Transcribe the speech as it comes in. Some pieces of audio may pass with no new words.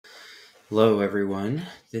Hello, everyone.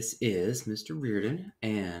 This is Mr. Reardon,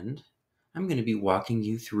 and I'm going to be walking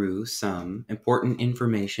you through some important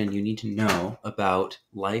information you need to know about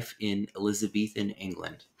life in Elizabethan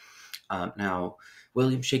England. Now,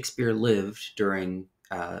 William Shakespeare lived during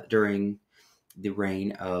the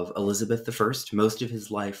reign of Elizabeth I. Most of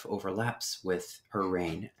his life overlaps with her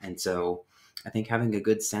reign, and so I think having a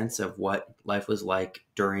good sense of what life was like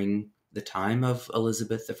during the time of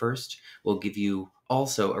Elizabeth I will give you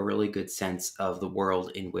also a really good sense of the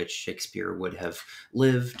world in which Shakespeare would have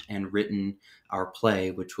lived and written our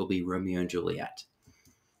play, which will be Romeo and Juliet.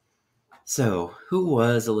 So, who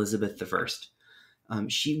was Elizabeth I?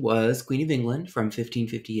 She was Queen of England from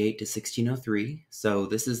 1558 to 1603, so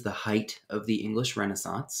this is the height of the English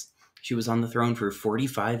Renaissance. She was on the throne for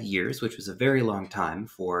 45 years, which was a very long time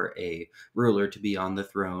for a ruler to be on the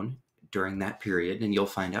throne during that period, and you'll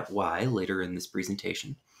find out why later in this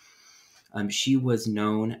presentation. She was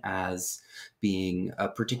known as being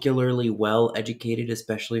particularly well educated,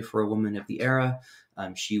 especially for a woman of the era.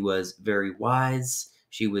 She was very wise.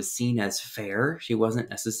 She was seen as fair. She wasn't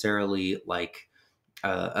necessarily like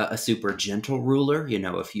a super gentle ruler. You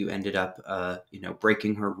know, if you ended up,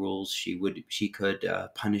 breaking her rules, she could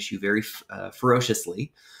punish you very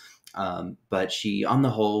ferociously. But she, on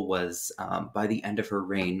the whole, was by the end of her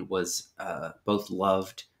reign was both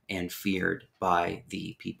loved and feared by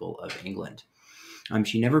the people of England.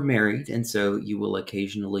 She never married, and so you will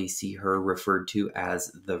occasionally see her referred to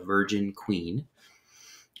as the Virgin Queen.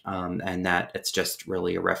 And that it's just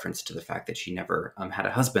really a reference to the fact that she never had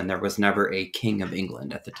a husband. There was never a king of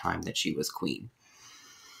England at the time that she was queen.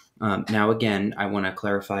 Now, again, I want to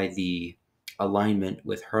clarify the alignment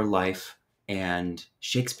with her life and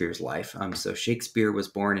Shakespeare's life. So Shakespeare was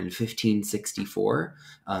born in 1564.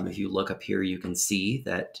 If you look up here, you can see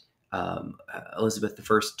that Elizabeth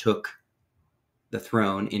I took the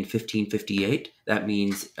throne in 1558. That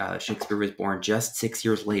means Shakespeare was born just 6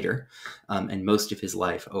 years later, and most of his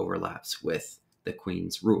life overlaps with the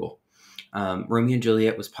Queen's rule. Romeo and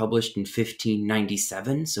Juliet was published in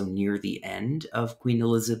 1597, so near the end of Queen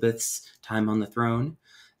Elizabeth's time on the throne,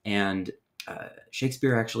 and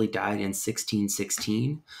Shakespeare actually died in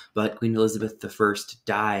 1616, but Queen Elizabeth I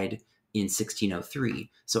died in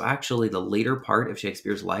 1603. So actually the later part of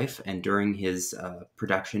Shakespeare's life and during his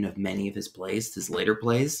production of many of his plays, his later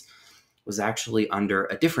plays, was actually under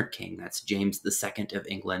a different king. That's James II of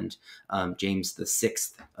England, James VI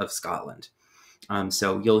of Scotland.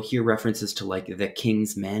 So you'll hear references to like the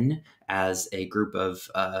King's Men as a group of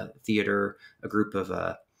theater, a group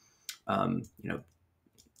of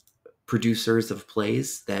producers of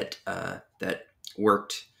plays that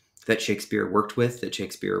Shakespeare worked with, that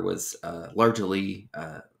Shakespeare was largely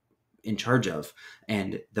in charge of,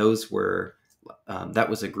 and those were that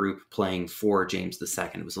was a group playing for James II.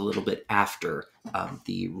 It was a little bit after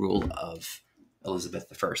the rule of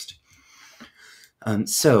Elizabeth I.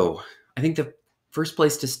 So I think the first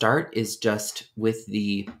place to start is just with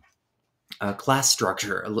the class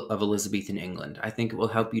structure of Elizabethan England. I think it will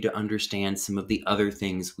help you to understand some of the other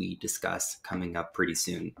things we discuss coming up pretty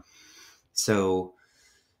soon. So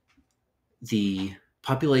the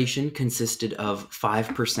population consisted of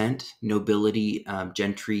 5% nobility,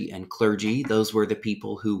 gentry, and clergy. Those were the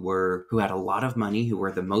people who had a lot of money, who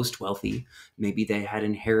were the most wealthy. Maybe they had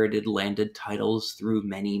inherited landed titles through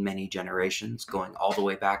many, many generations, going all the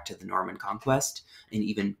way back to the Norman Conquest, and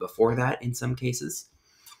even before that in some cases.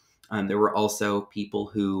 There were also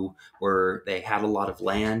people they had a lot of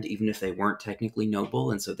land, even if they weren't technically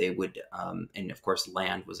noble. And so they would, and of course,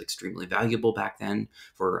 land was extremely valuable back then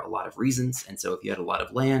for a lot of reasons. And so if you had a lot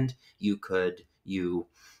of land, you could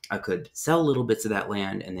sell little bits of that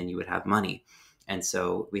land and then you would have money. And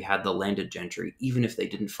so we had the landed gentry, even if they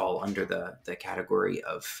didn't fall under the category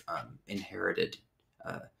of inherited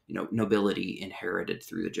nobility inherited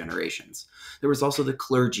through the generations. There was also the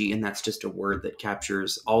clergy, and that's just a word that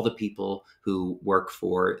captures all the people who work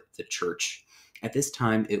for the church. At this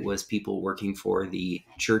time, it was people working for the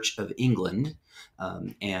Church of England,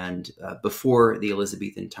 and before the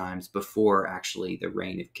Elizabethan times, before actually the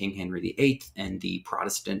reign of King Henry VIII and the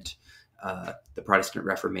Protestant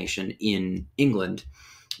Reformation in England,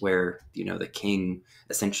 where the king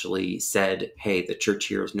essentially said, hey, the church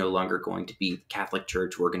here is no longer going to be the Catholic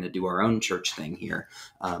Church. We're going to do our own church thing here.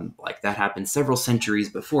 Like that happened several centuries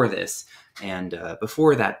before this. And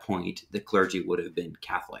before that point, the clergy would have been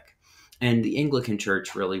Catholic. And the Anglican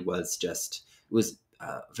Church really was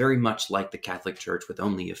very much like the Catholic Church with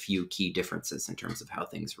only a few key differences in terms of how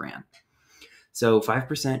things ran. So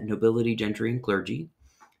 5% nobility, gentry, and clergy,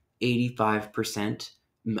 85%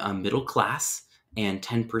 middle class, and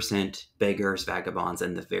 10% beggars, vagabonds,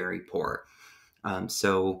 and the very poor.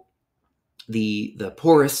 So the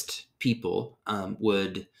poorest people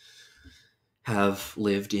would have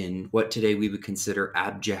lived in what today we would consider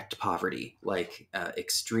abject poverty, like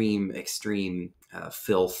extreme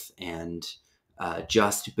filth and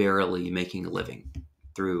just barely making a living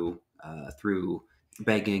through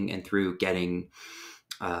begging and through getting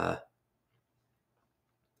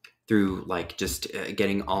through like just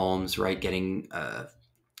getting alms, right? Getting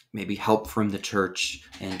maybe help from the church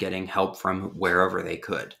and getting help from wherever they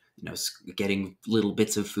could, getting little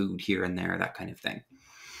bits of food here and there, that kind of thing.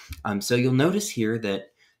 So you'll notice here that,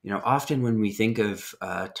 often when we think of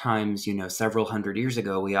times, several hundred years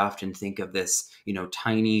ago, we often think of this,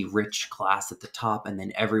 tiny, rich class at the top and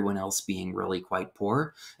then everyone else being really quite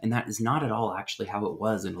poor. And that is not at all actually how it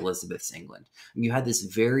was in Elizabeth's England. You had this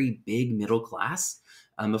very big middle class.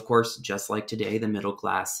 Of course, just like today, the middle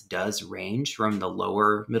class does range from the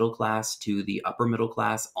lower middle class to the upper middle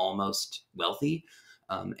class, almost wealthy.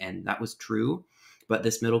 And that was true. But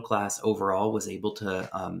this middle class overall was able to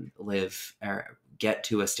get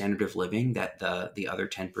to a standard of living that the other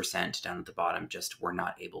 10% down at the bottom just were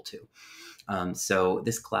not able to. So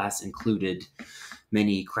this class included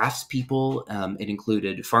many craftspeople. It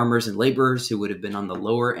included farmers and laborers who would have been on the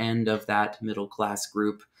lower end of that middle class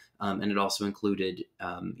group. And it also included,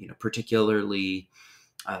 particularly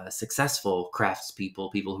successful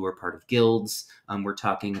craftspeople, people who were part of guilds. We're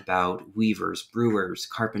talking about weavers, brewers,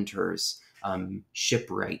 carpenters,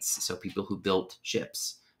 shipwrights, so people who built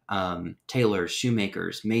ships, tailors,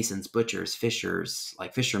 shoemakers, masons, butchers, fishers,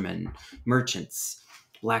 like fishermen, merchants,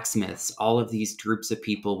 blacksmiths. All of these groups of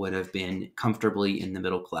people would have been comfortably in the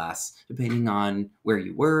middle class, depending on where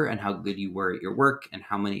you were and how good you were at your work and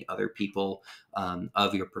how many other people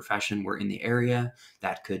of your profession were in the area.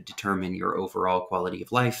 That could determine your overall quality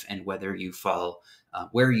of life and whether you fall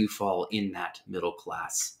where you fall in that middle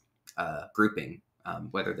class grouping,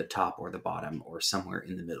 whether the top or the bottom or somewhere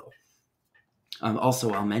in the middle.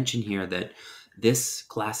 Also, I'll mention here that this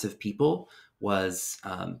class of people was,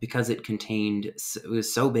 because it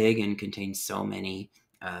was so big and contained so many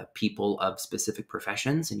people of specific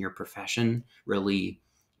professions, and your profession really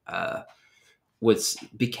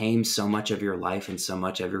became so much of your life and so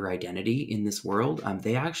much of your identity in this world.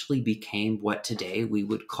 They actually became what today we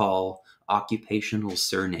would call occupational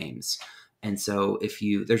surnames. And so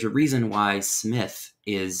there's a reason why Smith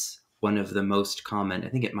is one of the most common, I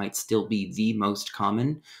think it might still be the most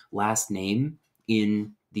common last name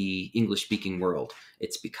in the English-speaking world.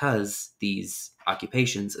 It's because these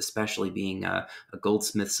occupations, especially being a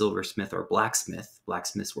goldsmith, silversmith, or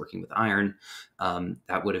blacksmiths working with iron,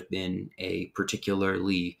 that would have been a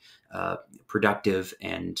particularly productive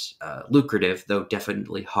and lucrative, though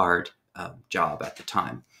definitely hard job at the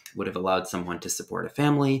time. Would have allowed someone to support a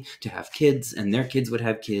family, to have kids, and their kids would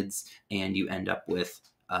have kids, and you end up with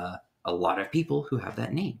a lot of people who have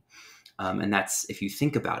that name. And that's, if you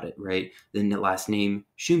think about it, right, then the last name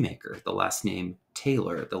shoemaker, the last name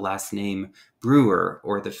tailor, the last name brewer,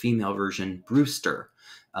 or the female version brewster,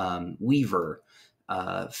 weaver,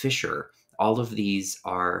 fisher, all of these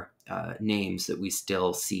are names that we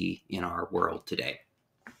still see in our world today.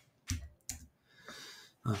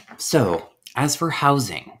 So, as for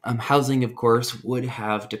housing, housing, of course, would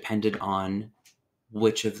have depended on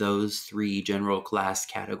which of those three general class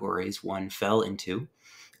categories one fell into.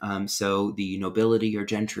 So the nobility or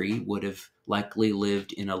gentry would have likely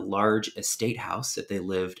lived in a large estate house if they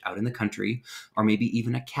lived out in the country, or maybe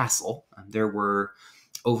even a castle. There were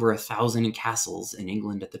over 1,000 castles in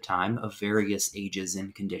England at the time of various ages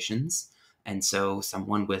and conditions. And so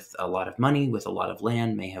someone with a lot of money, with a lot of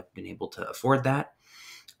land, may have been able to afford that.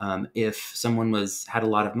 If someone had a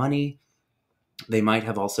lot of money, they might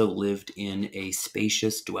have also lived in a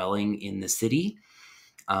spacious dwelling in the city.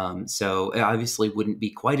 So it obviously wouldn't be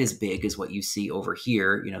quite as big as what you see over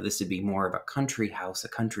here. This would be more of a country house, a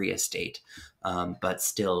country estate, but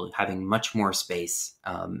still having much more space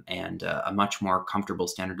and a much more comfortable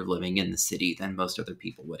standard of living in the city than most other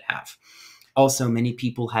people would have. Also, many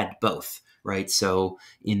people had both, right? So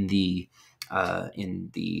in the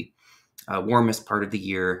warmest part of the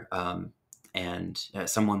year, and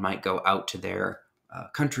someone might go out to their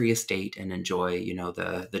country estate and enjoy,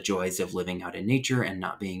 the joys of living out in nature and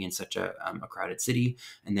not being in such a crowded city.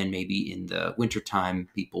 And then maybe in the wintertime,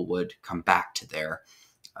 people would come back to their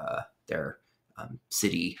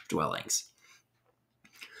city dwellings.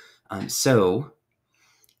 So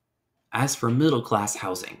as for middle class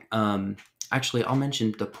housing, actually, I'll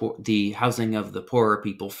mention the housing of the poorer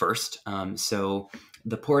people first. So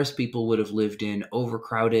The poorest people would have lived in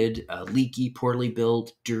overcrowded, leaky, poorly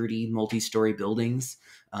built, dirty, multi-story buildings.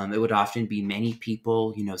 It would often be many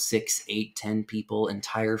people, 6, 8, 10 people,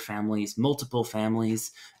 entire families, multiple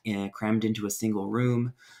families crammed into a single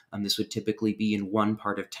room. This would typically be in one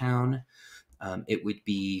part of town. It would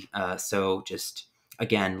be just,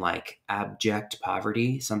 again, like abject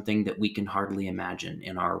poverty, something that we can hardly imagine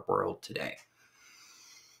in our world today.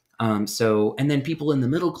 And then people in the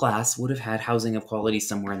middle class would have had housing of quality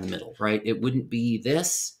somewhere in the middle, right? It wouldn't be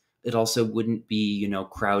this. It also wouldn't be,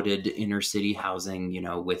 crowded inner city housing,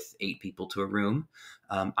 with 8 people to a room.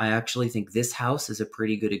 I actually think this house is a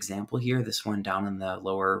pretty good example here. This one down in the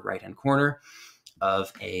lower right-hand corner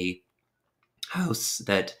of a house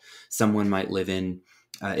that someone might live in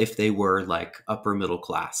if they were like upper middle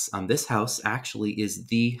class. This house actually is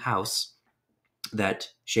the house that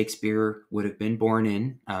Shakespeare would have been born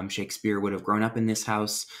in. Shakespeare would have grown up in this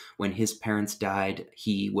house. When his parents died,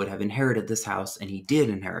 he would have inherited this house, and he did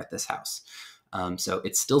inherit this house. So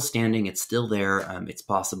it's still standing. It's still there. It's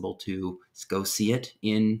possible to go see it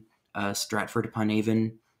in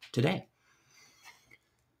Stratford-upon-Avon today.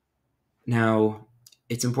 Now,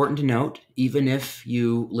 it's important to note, even if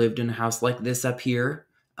you lived in a house like this up here,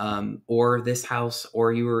 or this house,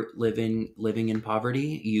 or you were living in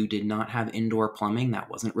poverty, you did not have indoor plumbing. That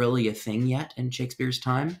wasn't really a thing yet in Shakespeare's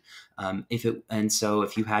time. So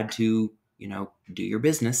if you had to, do your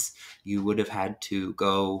business, you would have had to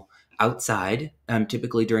go outside.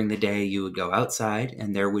 Typically during the day, you would go outside,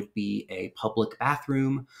 and there would be a public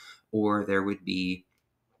bathroom, or there would be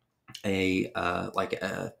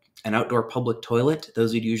an outdoor public toilet.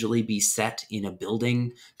 Those would usually be set in a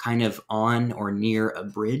building kind of on or near a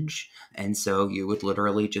bridge. And so you would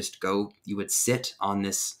literally just you would sit on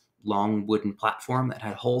this long wooden platform that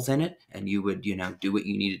had holes in it, and you would, do what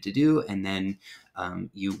you needed to do. And then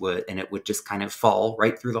it would just kind of fall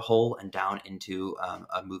right through the hole and down into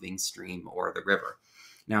a moving stream or the river.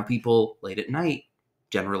 Now, people late at night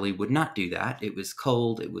generally would not do that. It was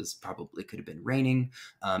cold. It could have been raining.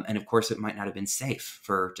 And of course, it might not have been safe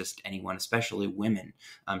for just anyone, especially women,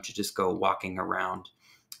 to just go walking around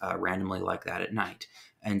randomly like that at night.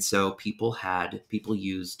 And so people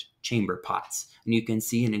used chamber pots. And you can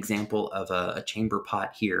see an example of a chamber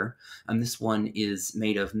pot here. This one is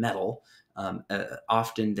made of metal.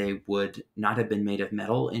 Often they would not have been made of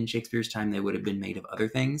metal in Shakespeare's time. They would have been made of other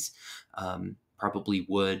things, probably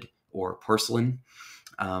wood or porcelain.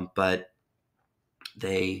 But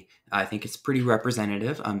I think it's pretty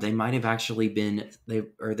representative. They might have actually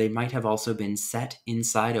they might have also been set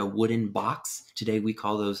inside a wooden box. Today we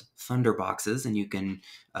call those thunder boxes, and you can,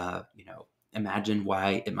 imagine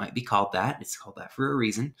why it might be called that. It's called that for a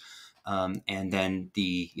reason. And then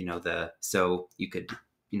so you could,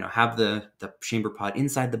 have the chamber pot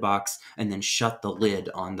inside the box and then shut the lid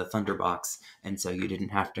on the thunder box. And so you didn't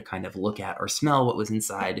have to kind of look at or smell what was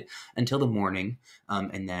inside until the morning.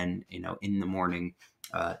 And then, in the morning,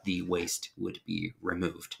 the waste would be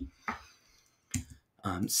removed.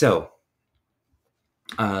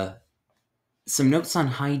 Some notes on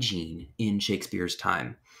hygiene in Shakespeare's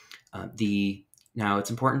time. Now, it's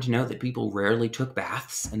important to note that people rarely took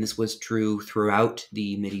baths, and this was true throughout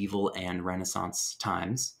the medieval and Renaissance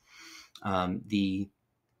times. In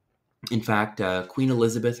fact, Queen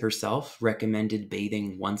Elizabeth herself recommended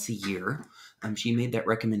bathing once a year. She made that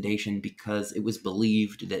recommendation because it was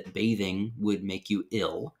believed that bathing would make you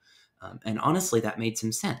ill. And honestly, that made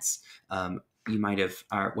some sense. You might have,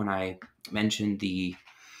 when I mentioned the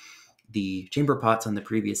chamber pots on the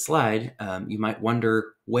previous slide, you might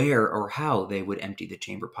wonder where or how they would empty the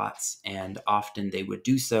chamber pots. And often they would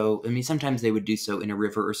do so. Sometimes they would do so in a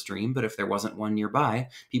river or stream, but if there wasn't one nearby,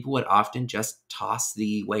 people would often just toss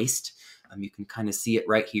the waste. You can kind of see it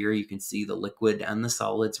right here. You can see the liquid and the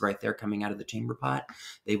solids right there coming out of the chamber pot.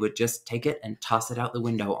 They would just take it and toss it out the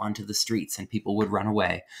window onto the streets, and people would run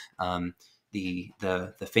away.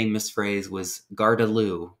 The famous phrase was "garde à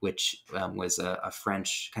l'eau," which was a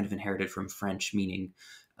French, kind of inherited from French, meaning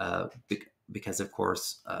because of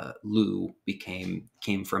course l'eau came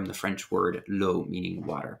from the French word l'eau, meaning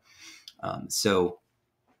water.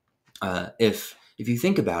 If you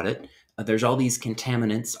think about it, there's all these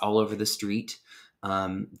contaminants all over the street.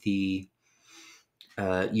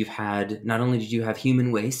 You've had, not only did you have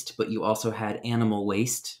human waste, but you also had animal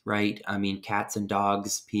waste, right? Cats and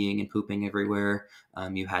dogs peeing and pooping everywhere.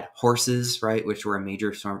 You had horses, right, which were a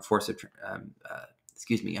major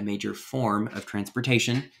form of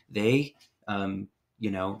transportation. They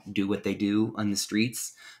do what they do on the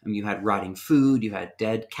streets. You had rotting food, you had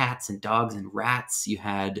dead cats and dogs and rats, you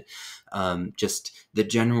had just the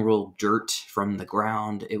general dirt from the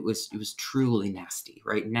ground. It was truly nasty,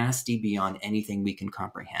 right? Nasty beyond anything we can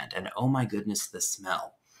comprehend. And oh my goodness, the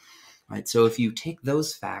smell. Right. So if you take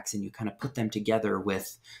those facts and you kind of put them together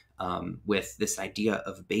with this idea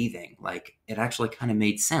of bathing, like it actually kind of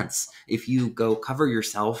made sense. If you go cover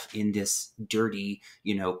yourself in this dirty,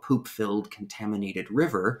 poop-filled, contaminated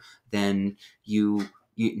river, then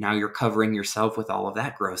now you're covering yourself with all of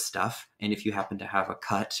that gross stuff. And if you happen to have a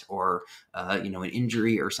cut or an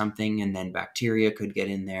injury or something, and then bacteria could get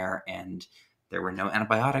in there, and there were no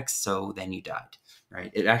antibiotics, so then you died.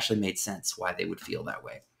 Right. It actually made sense why they would feel that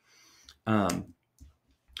way.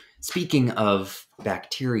 Speaking of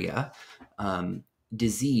bacteria,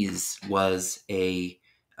 disease was a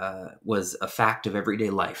fact of everyday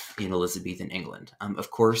life in Elizabethan England.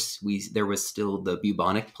 Of course, there was still the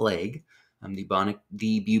bubonic plague. The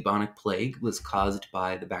bubonic plague was caused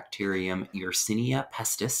by the bacterium Yersinia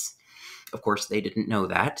pestis. Of course, they didn't know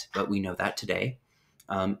that, but we know that today.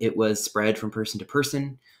 It was spread from person to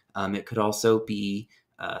person. It could also be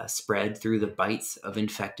spread through the bites of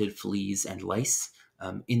infected fleas and lice.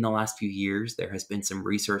 In the last few years, there has been some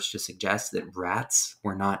research to suggest that rats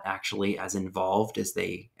were not actually as involved as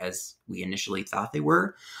we initially thought they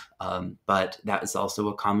were. But that is also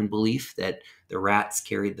a common belief, that the rats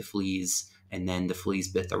carried the fleas, and then the fleas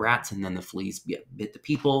bit the rats, and then the fleas bit the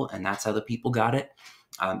people, and that's how the people got it.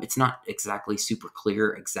 It's not exactly super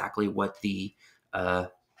clear exactly what the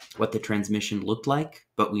transmission looked like,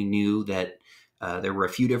 but we knew that there were a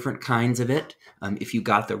few different kinds of it. If you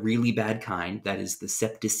got the really bad kind, that is the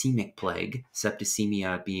septicemic plague,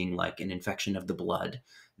 septicemia being like an infection of the blood,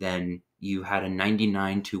 then you had a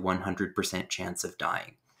 99 to 100% chance of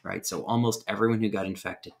dying, right? So almost everyone who got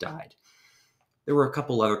infected died. There were a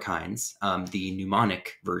couple other kinds. The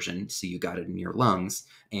pneumonic version, so you got it in your lungs,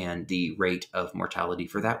 and the rate of mortality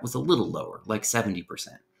for that was a little lower, like 70%.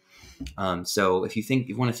 So if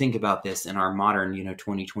you want to think about this in our modern,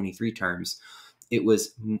 2023 terms,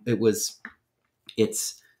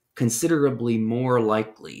 it's considerably more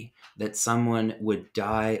likely that someone would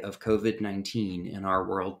die of COVID-19 in our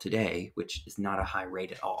world today, which is not a high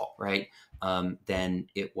rate at all, right? Than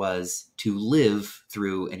it was to live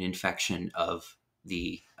through an infection of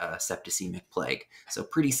the septicemic plague. So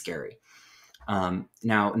pretty scary.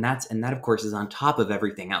 Now, and that of course is on top of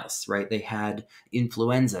everything else, right? They had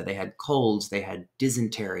influenza, they had colds, they had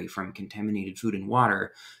dysentery from contaminated food and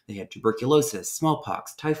water, they had tuberculosis,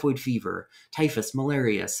 smallpox, typhoid fever, typhus,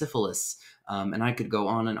 malaria, syphilis, and I could go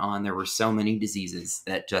on and on. There were so many diseases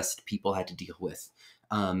that just people had to deal with.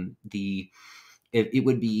 It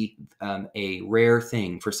would be a rare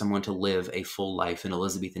thing for someone to live a full life in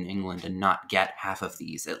Elizabethan England and not get half of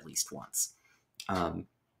these at least once.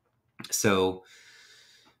 So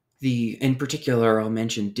in particular, I'll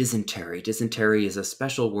mention dysentery. Dysentery is a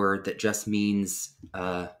special word that just means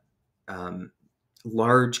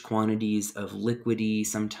large quantities of liquidy,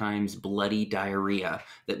 sometimes bloody diarrhea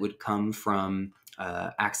that would come from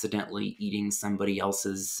accidentally eating somebody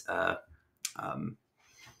else's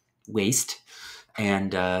waste,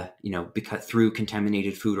 and because through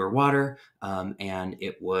contaminated food or water, and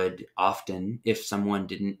it would often, if someone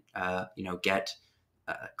didn't get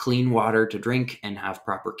clean water to drink and have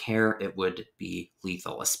proper care, it would be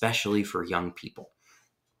lethal, especially for young people.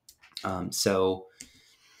 So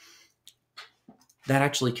that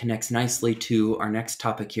actually connects nicely to our next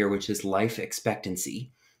topic here, which is life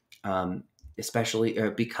expectancy, especially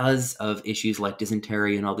because of issues like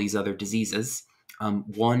dysentery and all these other diseases.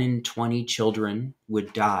 1 in 20 children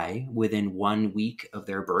would die within 1 week of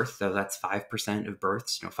their birth. So that's 5% of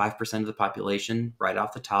births, 5% of the population right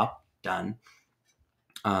off the top, done.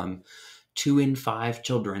 2 in 5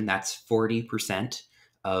 children, that's 40%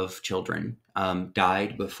 of children,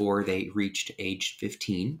 died before they reached age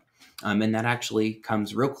 15. And that actually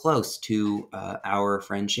comes real close to our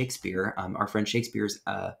friend Shakespeare. Our friend Shakespeare's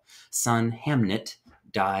son Hamnet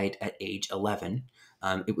died at age 11.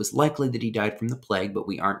 It was likely that he died from the plague, but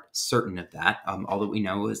we aren't certain of that. All that we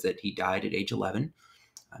know is that he died at age 11.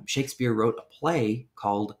 Shakespeare wrote a play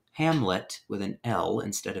called Hamlet with an L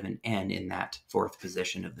instead of an N in that fourth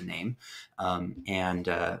position of the name.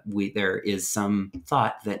 There is some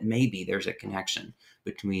thought that maybe there's a connection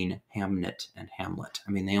between Hamnet and Hamlet.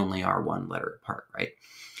 I mean, they only are one letter apart, right?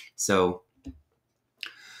 So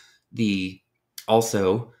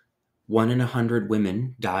also 1 in 100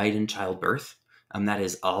 women died in childbirth. That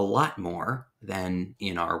is a lot more than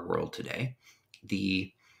in our world today.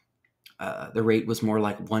 the rate was more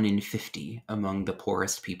like 1 in 50 among the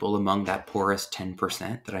poorest people, among that poorest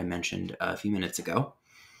 10% that I mentioned a few minutes ago.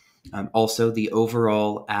 Also, the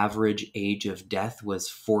overall average age of death was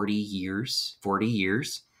 40 years. 40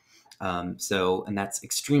 years. And that's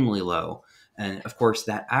extremely low. And of course,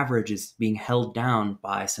 that average is being held down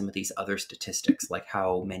by some of these other statistics, like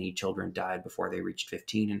how many children died before they reached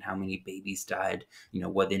 15 and how many babies died,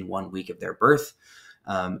 within 1 week of their birth.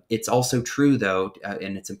 It's also true, though,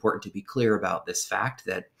 and it's important to be clear about this fact,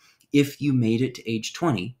 that if you made it to age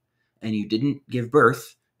 20 and you didn't give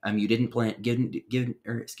birth, you didn't you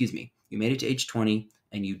made it to age 20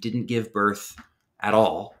 and you didn't give birth at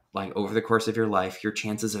all, like over the course of your life, your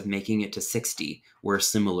chances of making it to 60 were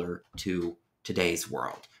similar to today's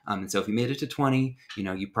world. And so if you made it to 20,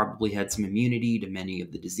 you probably had some immunity to many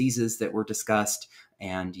of the diseases that were discussed,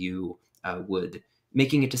 and you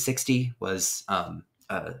making it to 60 was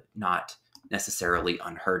not necessarily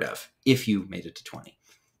unheard of if you made it to 20.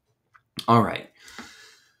 All right.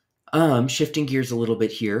 Shifting gears a little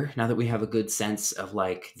bit here, now that we have a good sense of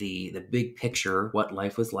like the big picture, what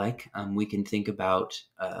life was like, we can think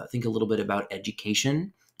a little bit about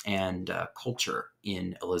education and culture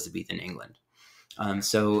in Elizabethan England.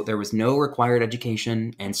 So there was no required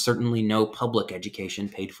education and certainly no public education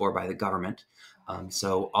paid for by the government.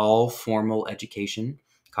 So all formal education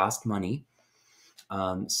cost money.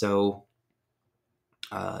 So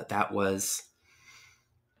that was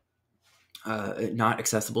not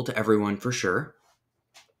accessible to everyone for sure.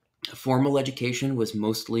 Formal education was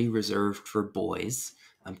mostly reserved for boys.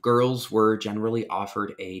 Girls were generally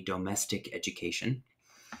offered a domestic education.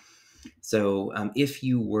 So if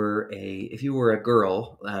you were a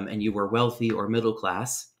girl and you were wealthy or middle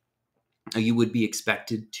class, you would be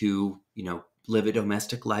expected to live a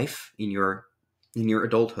domestic life in your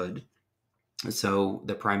adulthood. So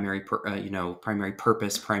the primary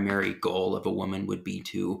goal of a woman would be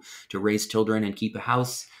to raise children and keep a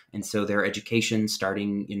house. And so their education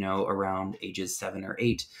starting, around ages 7 or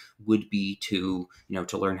 8 would be to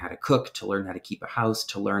learn how to cook, to learn how to keep a house,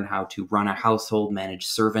 to learn how to run a household, manage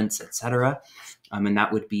servants, etc. And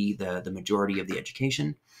that would be the majority of the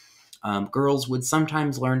education. Girls would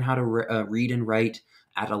sometimes learn how to read and write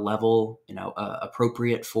at a level,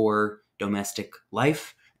 appropriate for domestic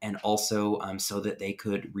life, and also so that they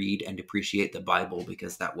could read and appreciate the Bible,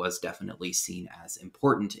 because that was definitely seen as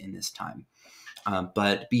important in this time.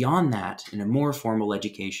 But beyond that, a more formal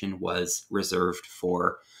education was reserved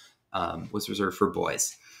for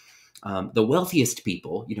boys. The wealthiest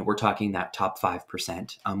people, we're talking that top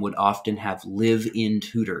 5%, would often have live-in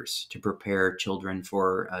tutors to prepare children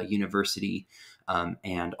for university,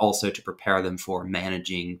 and also to prepare them for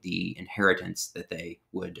managing the inheritance that they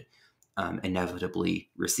would inevitably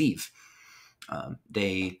receive.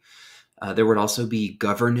 There would also be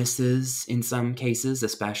governesses in some cases,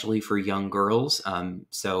 especially for young girls.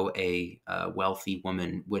 So a wealthy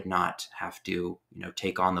woman would not have to,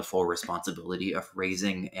 take on the full responsibility of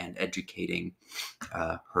raising and educating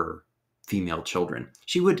her female children.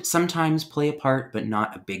 She would sometimes play a part, but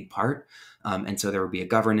not a big part. And so there would be a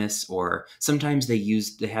governess, or sometimes they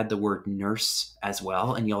had the word nurse as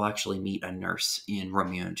well. And you'll actually meet a nurse in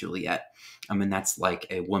Romeo and Juliet. And that's like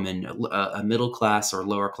a woman, a middle class or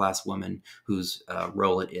lower class woman whose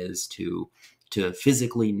role it is to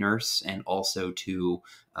physically nurse and also to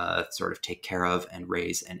sort of take care of and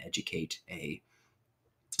raise and educate a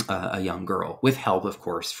young girl, with help, of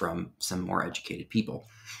course, from some more educated people.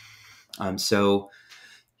 So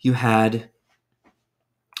you had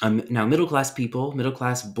now middle class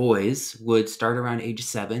boys would start around age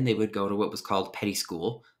 7. They would go to what was called petty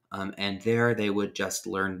school. And there they would just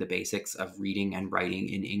learn the basics of reading and writing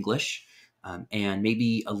in English, and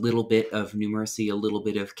maybe a little bit of numeracy, a little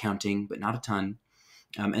bit of counting, but not a ton.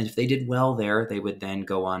 And if they did well there, they would then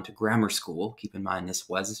go on to grammar school. Keep in mind, this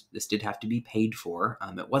did have to be paid for.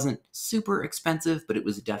 It wasn't super expensive, but it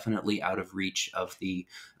was definitely out of reach of the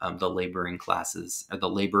laboring classes, or the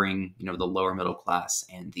lower middle class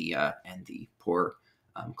and the poor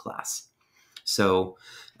class. So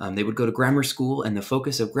they would go to grammar school, and the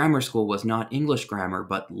focus of grammar school was not English grammar,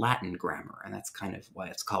 but Latin grammar, and that's kind of why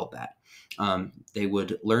it's called that. They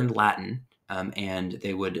would learn Latin, and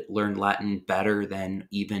they would learn Latin better than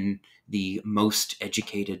even the most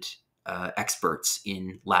educated experts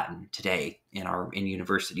in Latin today in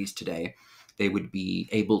universities today. They would be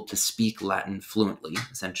able to speak Latin fluently,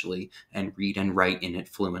 essentially, and read and write in it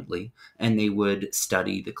fluently. And they would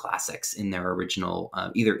study the classics in their original,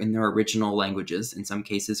 either in their original languages, in some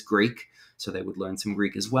cases Greek, so they would learn some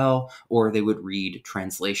Greek as well, or they would read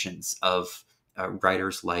translations of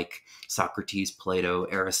writers like Socrates, Plato,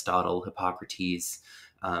 Aristotle, Hippocrates,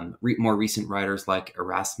 More recent writers like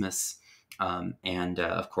Erasmus, and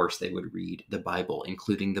of course they would read the Bible,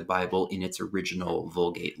 including the Bible in its original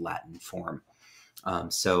Vulgate Latin form.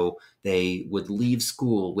 So they would leave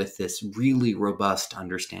school with this really robust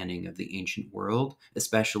understanding of the ancient world,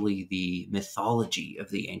 especially the mythology of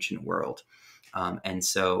the ancient world. And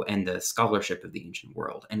the scholarship of the ancient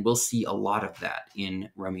world. And we'll see a lot of that in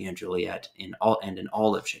Romeo and Juliet in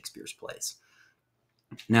all of Shakespeare's plays.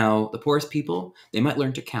 Now, the poorest people, they might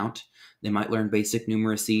learn to count. They might learn basic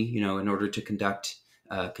numeracy, in order to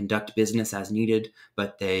conduct business as needed,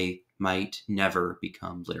 but they might never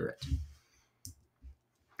become literate.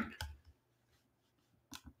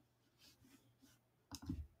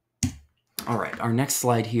 All right, our next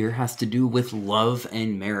slide here has to do with love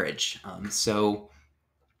and marriage.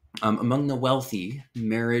 Among the wealthy,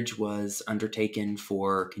 marriage was undertaken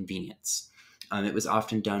for convenience. It was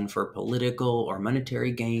often done for political or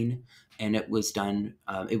monetary gain, and it was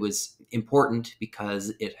important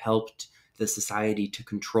because it helped the society to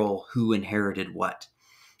control who inherited what.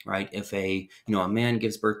 Right? If a man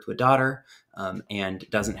gives birth to a daughter and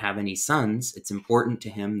doesn't have any sons, it's important to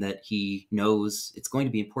him that he knows. It's going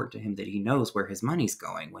to be important to him that he knows where his money's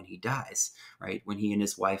going when he dies. Right? When he and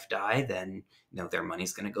his wife die, then their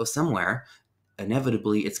money's going to go somewhere.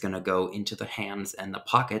 Inevitably, it's going to go into the hands and the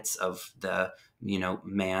pockets of the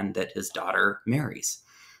man that his daughter marries.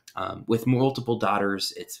 With multiple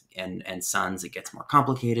daughters, and sons, it gets more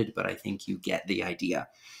complicated, but I think you get the idea.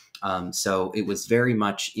 So it was very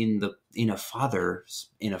much in a father's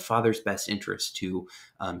best interest to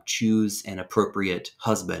choose an appropriate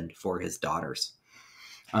husband for his daughters.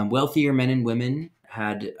 Wealthier men and women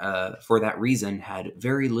had, for that reason, had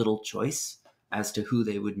very little choice as to who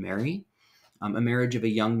they would marry. A marriage of a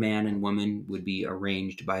young man and woman would be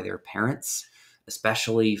arranged by their parents,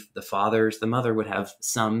 especially the fathers. The mother would have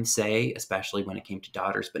some say, especially when it came to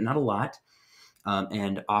daughters, but not a lot.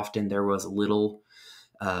 And often there was little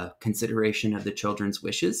consideration of the children's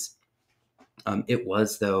wishes. It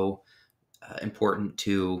was, though, important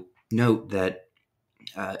to note that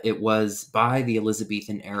it was, by the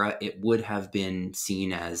Elizabethan era, it would have been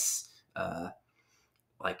seen as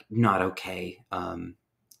not okay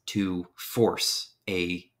to force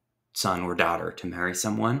a son or daughter to marry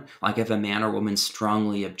someone. Like if a man or woman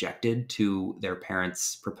strongly objected to their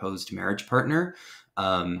parents' proposed marriage partner,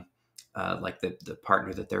 like the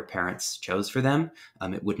partner that their parents chose for them,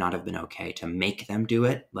 it would not have been okay to make them do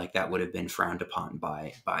it. Like that would have been frowned upon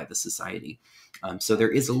by the society. So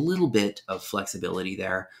there is a little bit of flexibility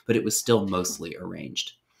there, but it was still mostly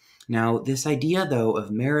arranged. Now, this idea, though,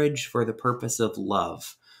 of marriage for the purpose of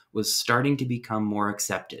love was starting to become more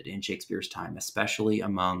accepted in Shakespeare's time, especially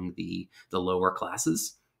among the lower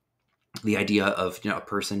classes. The idea of a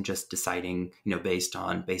person just deciding based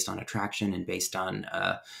on attraction and based on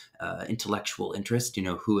intellectual interest,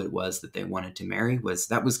 who it was that they wanted to marry, was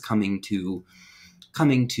coming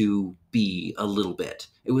to be a little bit.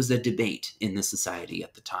 It was a debate in the society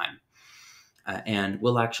at the time. And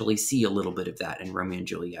we'll actually see a little bit of that in Romeo and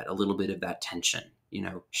Juliet, a little bit of that tension.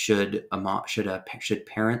 Should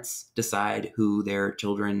parents decide who their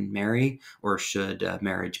children marry, or should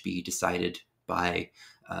marriage be decided by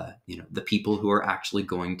the people who are actually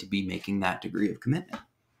going to be making that degree of commitment?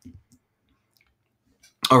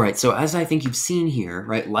 All right, so as I think you've seen here,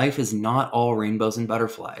 right, life is not all rainbows and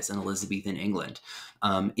butterflies in Elizabethan England.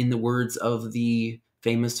 In the words of the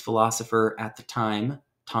famous philosopher at the time,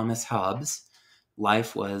 Thomas Hobbes,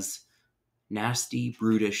 life was nasty,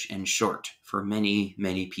 brutish, and short for many,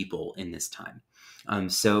 many people in this time.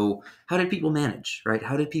 So how did people manage, right?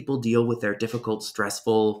 How did people deal with their difficult,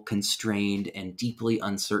 stressful, constrained, and deeply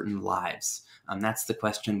uncertain lives? That's the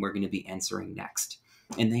question we're going to be answering next.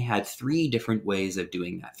 And they had three different ways of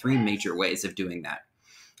doing that, three major ways of doing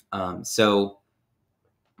that. So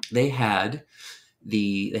they had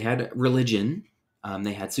religion,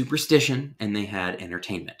 they had superstition, and they had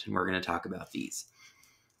entertainment. And we're going to talk about these.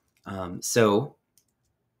 So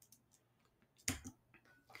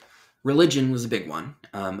religion was a big one.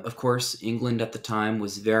 Of course, England at the time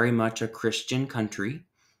was very much a Christian country.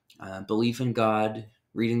 Belief in God,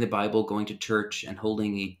 reading the Bible, going to church, and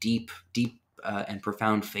holding a deep and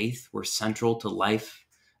profound faith were central to life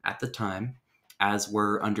at the time, as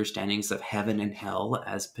were understandings of heaven and hell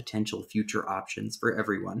as potential future options for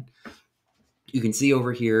everyone. You can see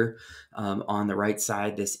over here on the right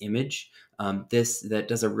side this image. That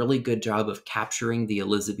does a really good job of capturing the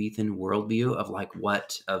Elizabethan worldview of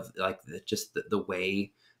the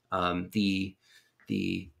way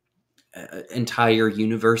the entire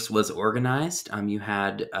universe was organized. You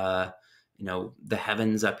had the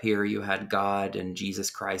heavens up here, you had God and Jesus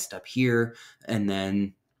Christ up here, and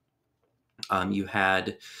then you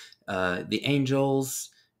had the angels,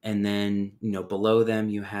 and then below them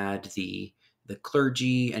you had the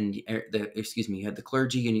clergy, and you had the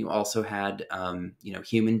clergy, and you also had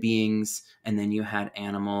human beings, and then you had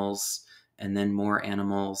animals, and then more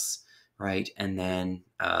animals, right? And then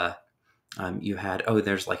you had,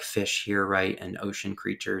 there's like fish here, right? And ocean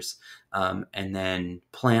creatures, and then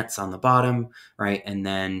plants on the bottom, right? And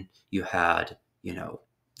then you had,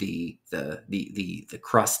 the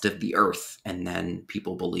crust of the earth. And then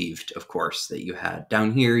people believed, of course, that you had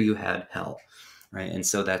down here, you had hell, right? And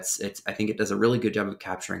so I think it does a really good job of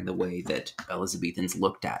capturing the way that Elizabethans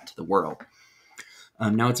looked at the world.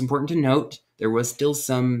 Now, it's important to note there was still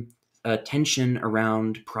some tension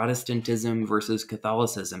around Protestantism versus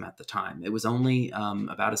Catholicism at the time. It was only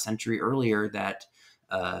about a century earlier that,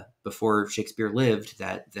 before Shakespeare lived,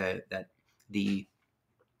 that the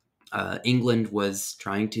England was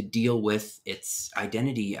trying to deal with its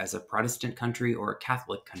identity as a Protestant country or a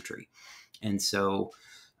Catholic country. And so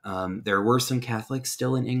there were some Catholics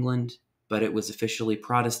still in England, but it was officially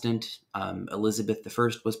Protestant. Elizabeth I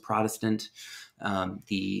was Protestant.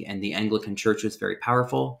 The Anglican Church was very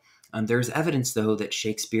powerful. There's evidence, though, that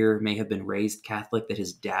Shakespeare may have been raised Catholic, that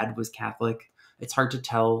his dad was Catholic. It's hard to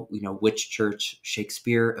tell, which church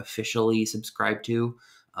Shakespeare officially subscribed to,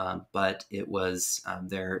 but it was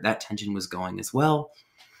there. That tension was going as well.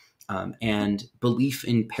 And belief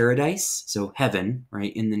in paradise, so heaven,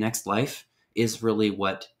 right, in the next life, is really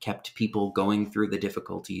what kept people going through the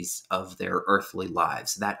difficulties of their earthly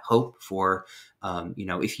lives. That hope for,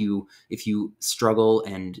 if you struggle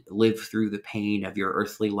and live through the pain of your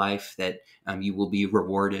earthly life, that you will be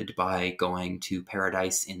rewarded by going to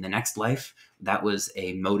paradise in the next life. That was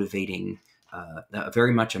a motivating,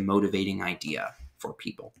 very much a motivating idea for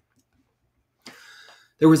people.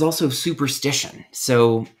 There was also superstition.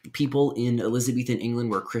 So people in Elizabethan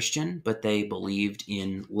England were Christian, but they believed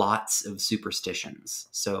in lots of superstitions.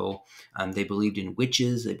 So they believed in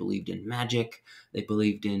witches, they believed in magic, they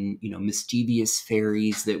believed in mischievous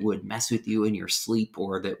fairies that would mess with you in your sleep,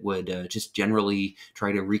 or that would just generally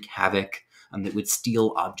try to wreak havoc, that would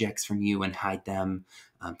steal objects from you and hide them,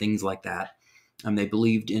 things like that. They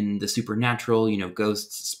believed in the supernatural,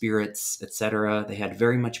 ghosts, spirits, etc. They had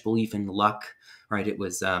very much belief in luck. Right, it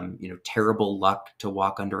was terrible luck to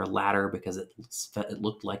walk under a ladder because it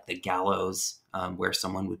looked like the gallows where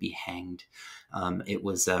someone would be hanged. It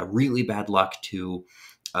was really bad luck to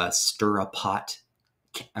stir a pot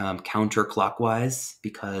counterclockwise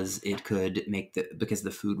because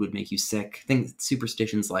the food would make you sick.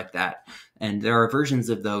 Superstitions like that, and there are versions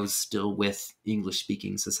of those still with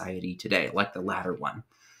English-speaking society today, like the latter one.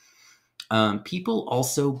 People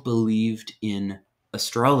also believed in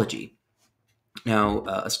astrology. Now,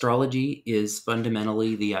 astrology is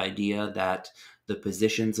fundamentally the idea that the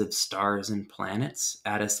positions of stars and planets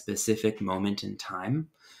at a specific moment in time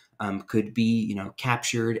could be,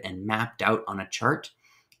 captured and mapped out on a chart,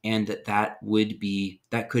 and that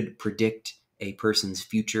could predict a person's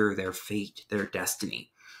future, their fate, their destiny,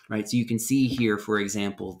 right? So you can see here, for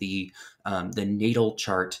example, the natal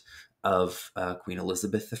chart of Queen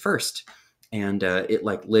Elizabeth I. And it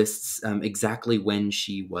lists exactly when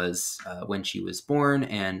she was born,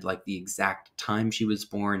 and the exact time she was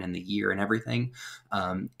born and the year and everything.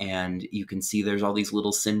 And you can see there's all these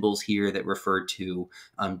little symbols here that refer to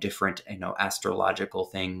different astrological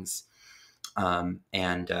things.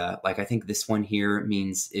 I think this one here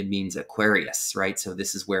means Aquarius, right? So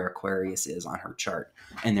this is where Aquarius is on her chart.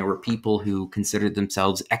 And there were people who considered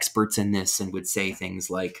themselves experts in this and would say things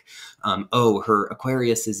like, her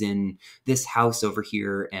Aquarius is in this house over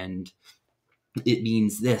here, and it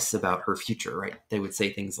means this about her future, right? They would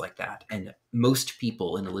say things like that. And most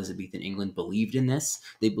people in Elizabethan England believed in this.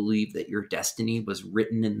 They believed that your destiny was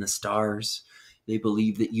written in the stars. They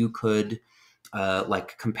believed that you could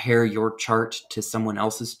compare your chart to someone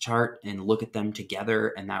else's chart and look at them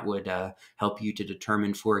together, and that would help you to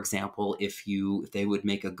determine, for example, if they would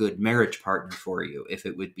make a good marriage partner for you, if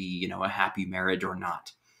it would be a happy marriage or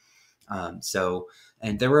not.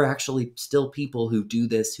 And there were actually still people who do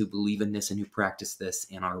this, who believe in this, and who practice this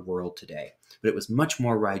in our world today. But it was much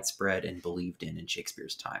more widespread and believed in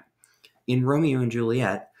Shakespeare's time. In Romeo and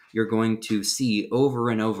Juliet, you're going to see over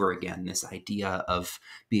and over again this idea of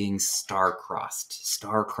being star-crossed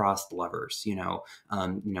lovers.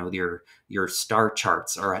 Your star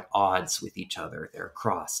charts are at odds with each other. They're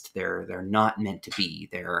crossed. They're not meant to be.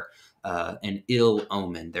 They're an ill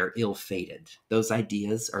omen. They're ill-fated. Those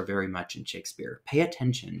ideas are very much in Shakespeare. Pay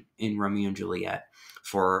attention in Romeo and Juliet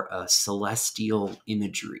for celestial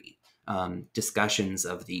imagery. discussions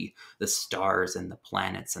of the stars and the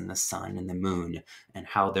planets and the sun and the moon and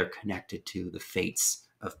how they're connected to the fates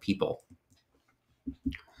of people.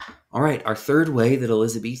 All right, our third way that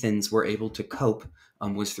Elizabethans were able to cope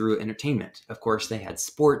was through entertainment. Of course, they had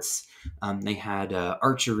sports, they had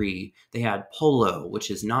archery, they had polo, which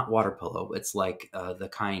is not water polo. It's like the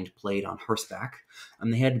kind played on horseback.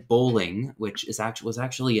 They had bowling, which was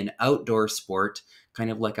actually an outdoor sport, kind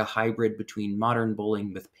of like a hybrid between modern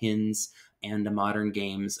bowling with pins and the modern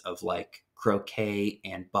games of like croquet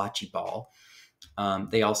and bocce ball.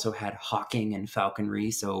 They also had hawking and falconry,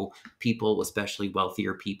 so people, especially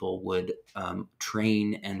wealthier people, would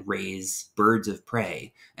train and raise birds of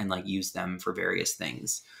prey and like use them for various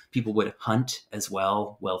things. People would hunt as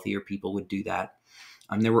well. Wealthier people would do that.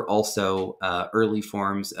 There were also early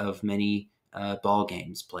forms of many ball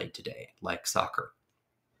games played today, like soccer.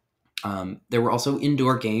 There were also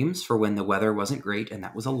indoor games for when the weather wasn't great, and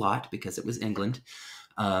that was a lot because it was England.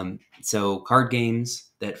 So card games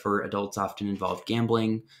that for adults often involved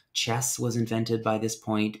gambling. Chess was invented by this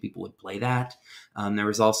point. People would play that. There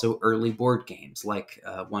was also early board games, like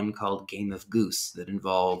one called Game of Goose that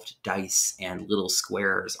involved dice and little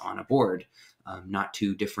squares on a board. Not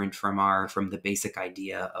too different from the basic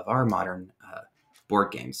idea of our modern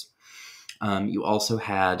board games. You also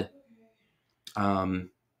had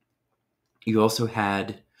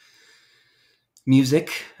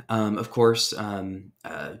music, of course,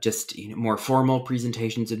 just more formal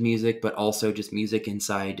presentations of music, but also just music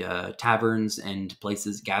inside taverns and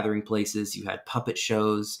gathering places. You had puppet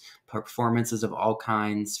shows, performances of all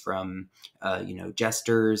kinds, from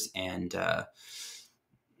jesters and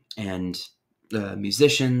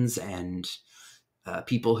musicians and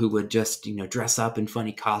people who would just dress up in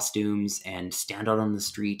funny costumes and stand out on the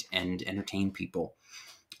street and entertain people.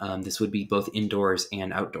 This would be both indoors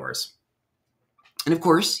and outdoors. And of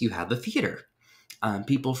course, you have the theater.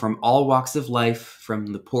 People from all walks of life,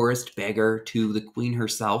 from the poorest beggar to the queen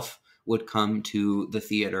herself, would come to the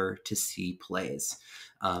theater to see plays.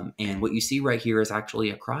 And what you see right here is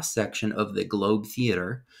actually a cross-section of the Globe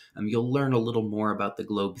Theater. You'll learn a little more about the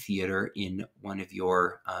Globe Theater in one of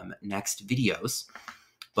your next videos.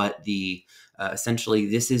 But essentially,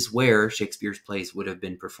 this is where Shakespeare's plays would have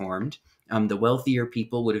been performed. The wealthier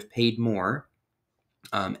people would have paid more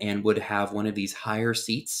and would have one of these higher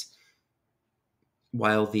seats,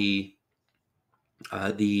 while the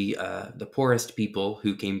poorest people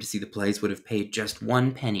who came to see the plays would have paid just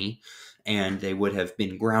 1 penny, and they would have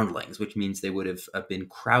been groundlings, which means they would have been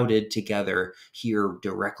crowded together here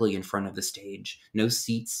directly in front of the stage. No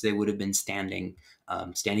seats, they would have been standing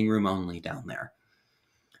room only down there.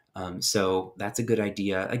 So that's a good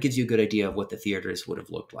idea. That gives you a good idea of what the theaters would have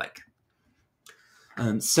looked like.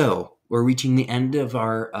 So we're reaching the end of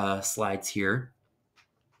our slides here.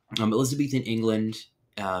 Elizabethan England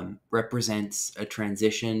represents a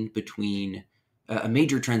transition between a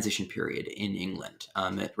major transition period in England.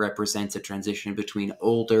 It represents a transition between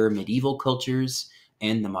older medieval cultures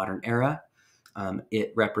and the modern era.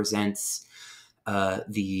 It represents a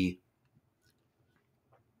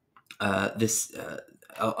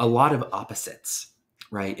lot of opposites.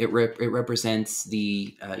 Right, it represents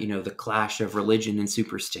the clash of religion and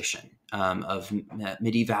superstition, of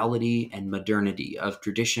medievality and modernity, of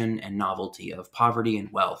tradition and novelty, of poverty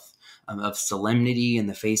and wealth, of solemnity in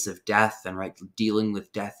the face of death and dealing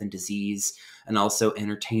with death and disease, and also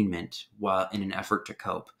entertainment while in an effort to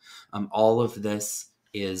cope. All of this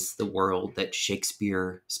is the world that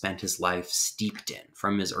Shakespeare spent his life steeped in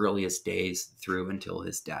from his earliest days through until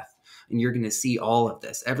his death. And you're going to see all of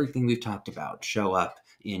this, everything we've talked about, show up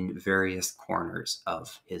in various corners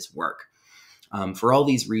of his work. For all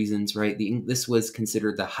these reasons, right, this was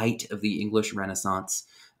considered the height of the English Renaissance,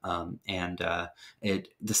 and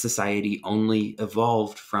the society only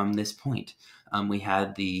evolved from this point. We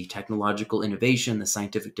had the technological innovation, the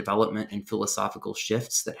scientific development, and philosophical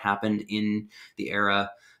shifts that happened in the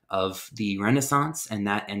era of the Renaissance, and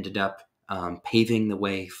that ended up paving the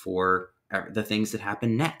way for the things that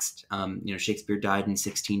happened next. Shakespeare died in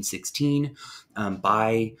 1616.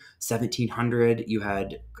 By 1700, you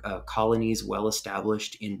had colonies well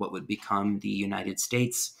established in what would become the United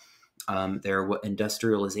States.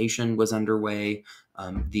 Industrialization was underway.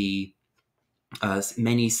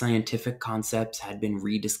 Many scientific concepts had been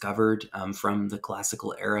rediscovered from the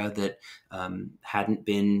classical era that hadn't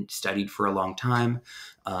been studied for a long time.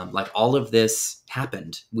 All of this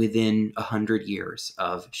happened within 100 years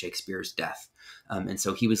of Shakespeare's death. And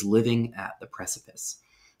so he was living at the precipice.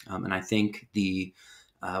 And I think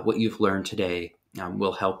what you've learned today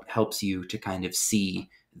helps you to kind of see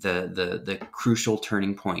the crucial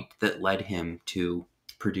turning point that led him to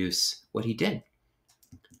produce what he did.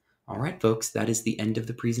 All right, folks, that is the end of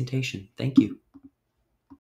the presentation. Thank you.